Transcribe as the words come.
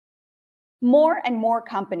More and more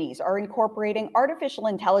companies are incorporating artificial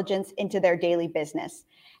intelligence into their daily business,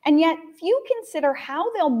 and yet few consider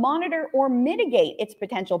how they'll monitor or mitigate its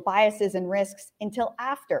potential biases and risks until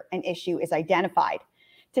after an issue is identified.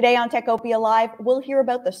 Today on Techopia Live, we'll hear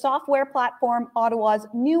about the software platform Ottawa's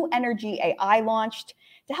New Energy AI launched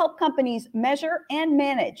to help companies measure and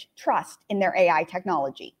manage trust in their AI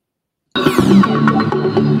technology.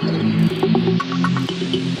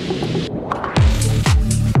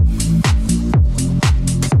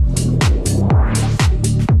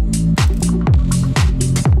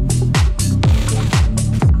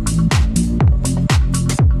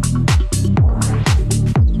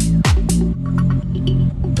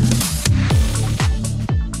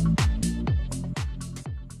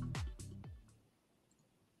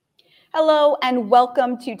 Hello and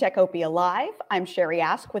welcome to Techopia Live. I'm Sherry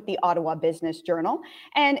Ask with the Ottawa Business Journal,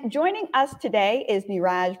 and joining us today is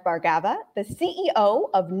Neeraj Bhargava, the CEO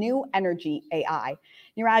of New Energy AI.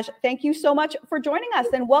 Neeraj, thank you so much for joining us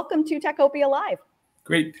and welcome to Techopia Live.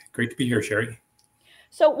 Great to be here, Sherry.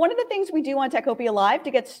 So one of the things we do on Techopia Live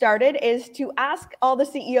to get started is to ask all the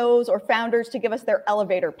CEOs or founders to give us their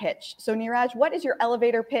elevator pitch. So Neeraj, what is your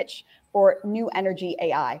elevator pitch for New Energy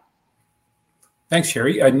AI? Thanks,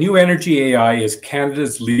 Sherry. New Energy AI is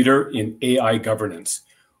Canada's leader in AI governance.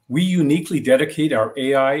 We uniquely dedicate our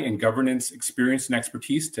AI and governance experience and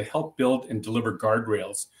expertise to help build and deliver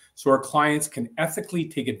guardrails so our clients can ethically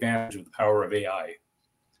take advantage of the power of AI.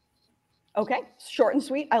 Okay, short and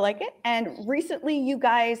sweet, I like it. And recently you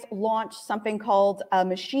guys launched something called a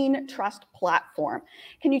Machine Trust Platform.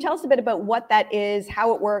 Can you tell us a bit about what that is,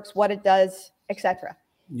 how it works, what it does, etc.?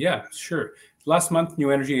 Yeah, sure. Last month,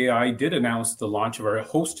 New Energy AI did announce the launch of our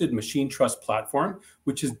hosted Machine Trust Platform,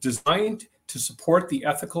 which is designed to support the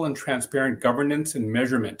ethical and transparent governance and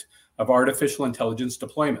measurement of artificial intelligence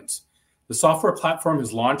deployments. The software platform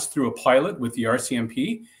is launched through a pilot with the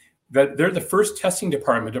RCMP. That they're the first testing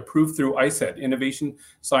department approved through ISET, Innovation,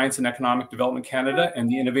 Science and Economic Development Canada, and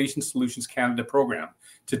the Innovation Solutions Canada program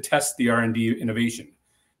to test the R&D innovation.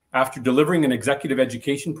 After delivering an executive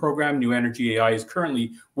education program, New Energy AI is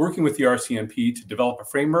currently working with the RCMP to develop a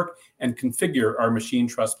framework and configure our Machine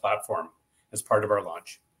Trust Platform as part of our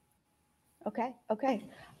launch. Okay.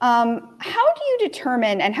 How do you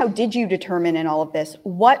determine, and how did you determine in all of this,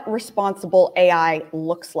 what responsible AI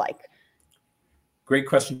looks like? Great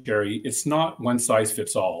question, Jerry. It's not one size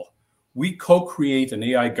fits all. We co-create an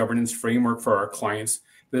AI governance framework for our clients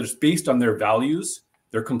that is based on their values,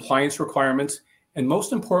 their compliance requirements, and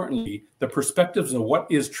most importantly, the perspectives of what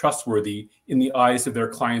is trustworthy in the eyes of their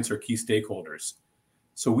clients or key stakeholders.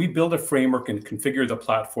 So we build a framework and configure the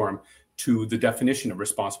platform to the definition of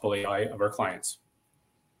responsible AI of our clients.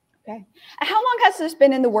 Okay. How long has this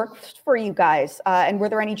been in the works for you guys? And were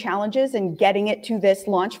there any challenges in getting it to this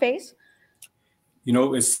launch phase? You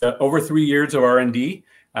know, it's over 3 years of R&D.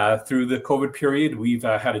 Through the COVID period, we've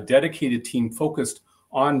had a dedicated team focused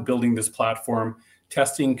on building this platform,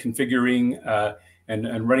 testing, configuring,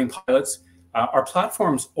 and running pilots. Our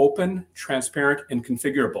platform's open, transparent, and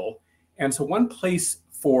configurable. And so one place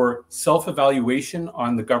for self-evaluation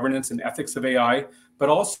on the governance and ethics of AI, but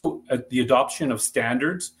also the adoption of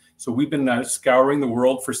standards. So we've been scouring the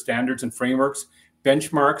world for standards and frameworks,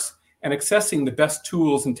 benchmarks, and accessing the best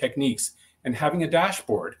tools and techniques, and having a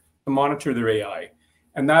dashboard to monitor their AI.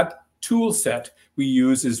 And that tool set we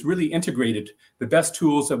use is really integrated, the best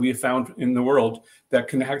tools that we have found in the world that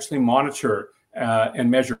can actually monitor and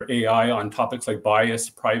measure AI on topics like bias,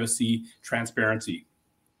 privacy, transparency.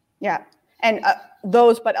 Yeah, and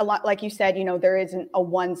those, but a lot, like you said, you know, there isn't a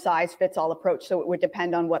one size fits all approach, so it would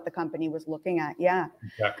depend on what the company was looking at. Yeah.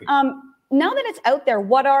 Exactly. Now that it's out there,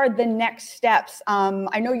 what are the next steps?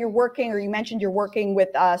 I know you're working, or you mentioned you're working with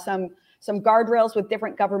some guardrails with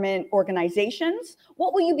different government organizations.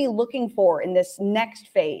 What will you be looking for in this next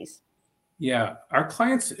phase? Yeah, our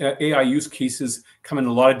clients' AI use cases come in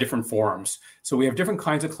a lot of different forms. So we have different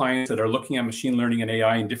kinds of clients that are looking at machine learning and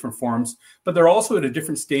AI in different forms, but they're also at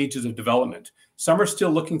different stages of development. Some are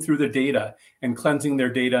still looking through their data and cleansing their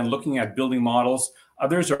data and looking at building models.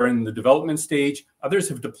 Others are in the development stage. Others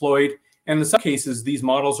have deployed. And in some cases, these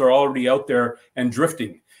models are already out there and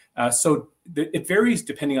drifting. So it varies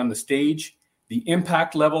depending on the stage, the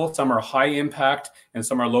impact level. Some are high impact and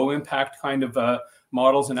some are low impact kind of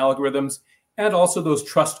models and algorithms, and also those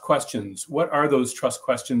trust questions. What are those trust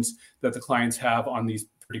questions that the clients have on these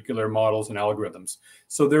particular models and algorithms?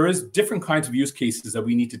 So there is different kinds of use cases that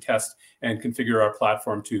we need to test and configure our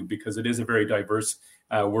platform to, because it is a very diverse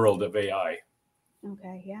world of AI.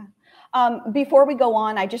 Okay, yeah. Before we go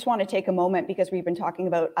on, I just want to take a moment, because we've been talking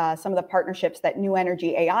about some of the partnerships that New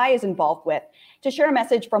Energy AI is involved with, to share a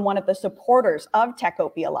message from one of the supporters of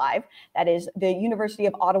Techopia Live, that is the University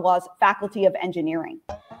of Ottawa's Faculty of Engineering.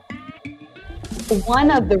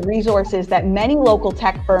 One of the resources that many local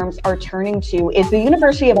tech firms are turning to is the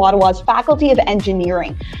University of Ottawa's Faculty of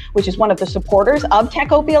Engineering, which is one of the supporters of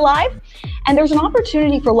Techopia Live. And there's an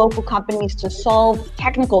opportunity for local companies to solve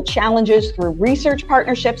technical challenges through research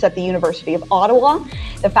partnerships at the University of Ottawa.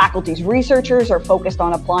 The faculty's researchers are focused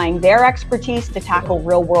on applying their expertise to tackle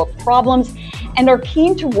real-world problems and are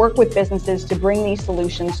keen to work with businesses to bring these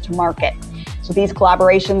solutions to market. So these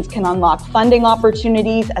collaborations can unlock funding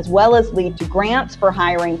opportunities as well as lead to grants for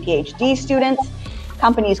hiring PhD students.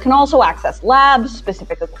 Companies can also access labs,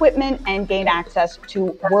 specific equipment, and gain access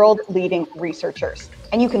to world-leading researchers.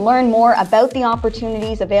 And you can learn more about the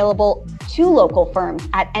opportunities available to local firms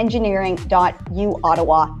at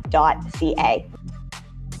engineering.uottawa.ca.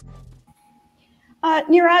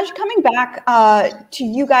 Neeraj, coming back to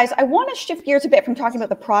you guys, I want to shift gears a bit from talking about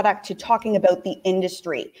the product to talking about the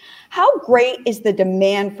industry. How great is the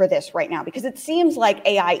demand for this right now? Because it seems like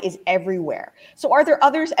AI is everywhere. So are there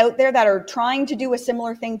others out there that are trying to do a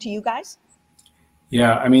similar thing to you guys?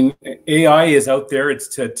 Yeah, I mean, AI is out there. It's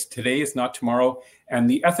today, it's not tomorrow. And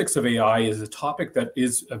the ethics of AI is a topic that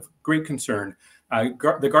is of great concern.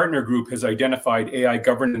 The Gartner Group has identified AI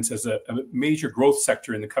governance as a major growth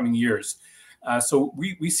sector in the coming years. So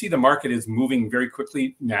we see the market is moving very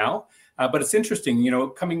quickly now, but it's interesting, you know,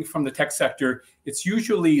 coming from the tech sector, it's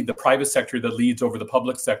usually the private sector that leads over the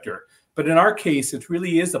public sector. But in our case, it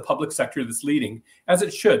really is the public sector that's leading, as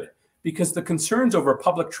it should, because the concerns over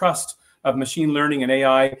public trust of machine learning and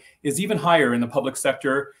AI is even higher in the public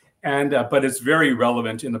sector, and but it's very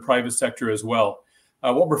relevant in the private sector as well.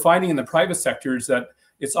 What we're finding in the private sector is that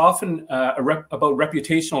it's often about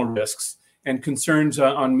reputational risks and concerns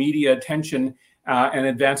on media attention and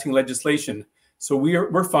advancing legislation. So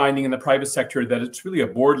we're finding in the private sector that it's really a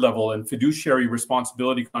board level and fiduciary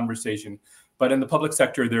responsibility conversation. But in the public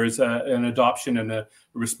sector, there is an adoption and a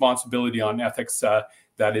responsibility on ethics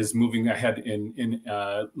that is moving ahead in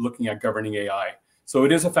looking at governing AI. So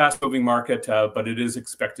it is a fast-moving market, but it is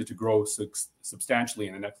expected to grow substantially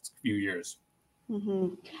in the next few years.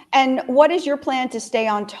 Mm-hmm. And what is your plan to stay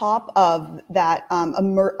on top of that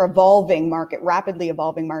evolving market, rapidly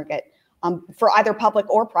evolving market, for either public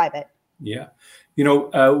or private? Yeah, you know,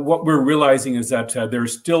 what we're realizing is that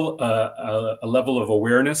there's still a level of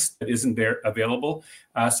awareness that isn't there available.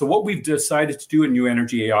 So what we've decided to do in New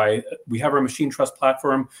Energy AI, we have our machine trust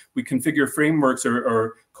platform. We configure frameworks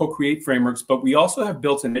or co-create frameworks, but we also have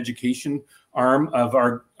built an education arm of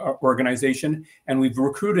our organization, and we've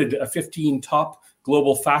recruited 15 top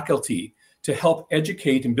global faculty to help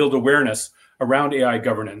educate and build awareness around AI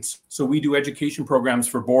governance. So we do education programs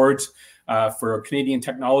for boards, for Canadian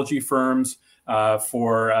technology firms,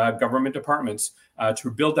 for government departments,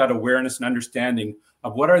 to build that awareness and understanding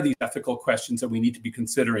of what are these ethical questions that we need to be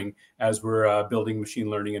considering as we're building machine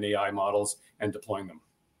learning and AI models and deploying them.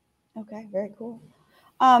 Okay, very cool.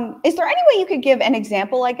 Is there any way you could give an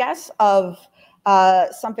example, I guess, of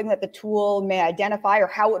something that the tool may identify or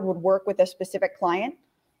how it would work with a specific client?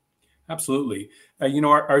 Absolutely. You know,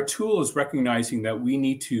 our tool is recognizing that we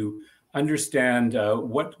need to understand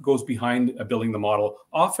what goes behind building the model.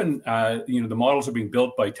 Often, you know, the models are being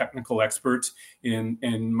built by technical experts in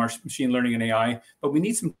machine learning and AI, but we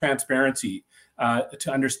need some transparency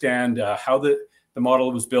to understand how the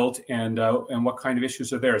model was built and what kind of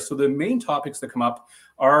issues are there. So the main topics that come up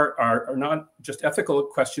are not just ethical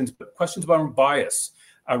questions, but questions about bias,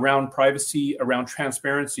 around privacy, around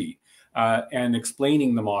transparency, and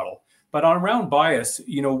explaining the model. But around bias,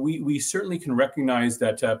 you know, we certainly can recognize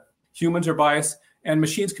that humans are biased and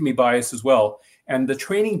machines can be biased as well. And the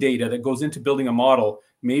training data that goes into building a model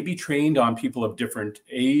may be trained on people of different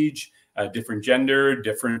age, different gender,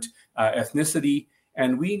 different ethnicity.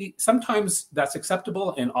 And sometimes that's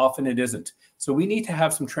acceptable and often it isn't. So we need to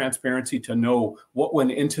have some transparency to know what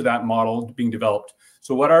went into that model being developed.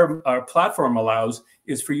 So what our platform allows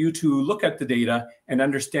is for you to look at the data and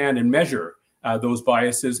understand and measure those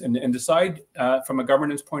biases and decide from a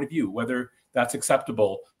governance point of view whether that's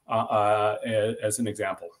acceptable as an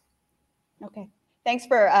example. Okay. Thanks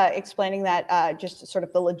for explaining that, just sort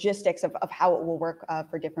of the logistics of how it will work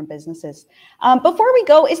for different businesses. Before we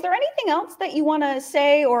go, is there anything else that you want to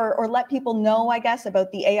say or let people know, I guess,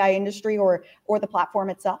 about the AI industry or the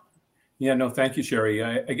platform itself? Yeah, no, thank you, Sherry.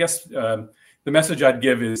 I guess, the message I'd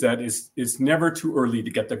give is that it's never too early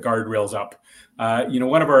to get the guardrails up.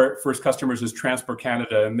 One of our first customers is Transport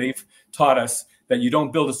Canada, and they've taught us that you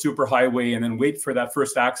don't build a superhighway and then wait for that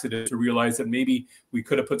first accident to realize that maybe we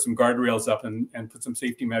could have put some guardrails up and put some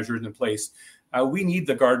safety measures in place. We need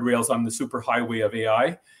the guardrails on the superhighway of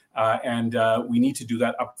AI, and we need to do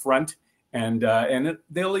that up front. And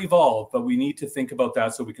they'll evolve, but we need to think about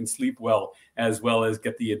that so we can sleep well as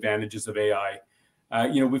get the advantages of AI.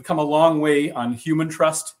 We've come a long way on human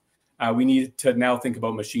trust. We need to now think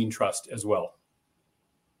about machine trust as well.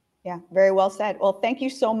 Yeah, very well said. Well, thank you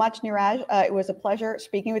so much, Neeraj. It was a pleasure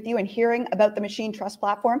speaking with you and hearing about the Machine Trust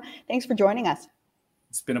platform. Thanks for joining us.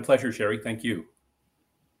 It's been a pleasure, Sherry. Thank you.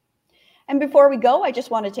 And before we go, I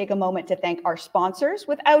just want to take a moment to thank our sponsors,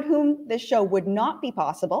 without whom this show would not be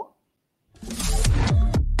possible.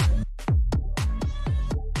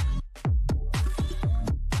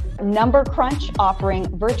 Number Crunch, offering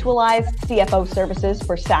virtualized CFO services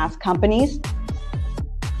for SaaS companies.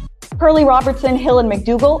 Hurley Robertson, Hill &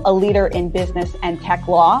 McDougall, a leader in business and tech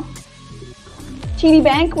law. TD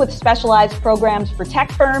Bank, with specialized programs for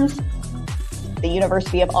tech firms. The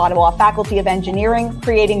University of Ottawa Faculty of Engineering,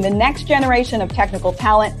 creating the next generation of technical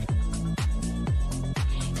talent.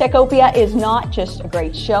 Techopia is not just a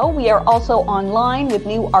great show. We are also online with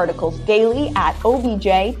new articles daily at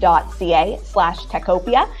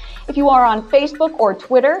obj.ca/Techopia. If you are on Facebook or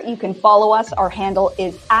Twitter, you can follow us. Our handle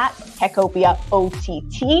is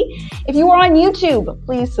 @TechopiaOTT. If you are on YouTube,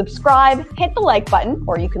 please subscribe, hit the like button,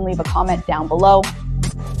 or you can leave a comment down below.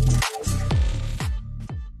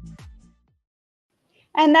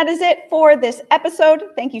 And that is it for this episode.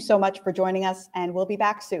 Thank you so much for joining us, and we'll be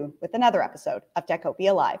back soon with another episode of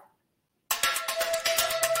Techopia Live.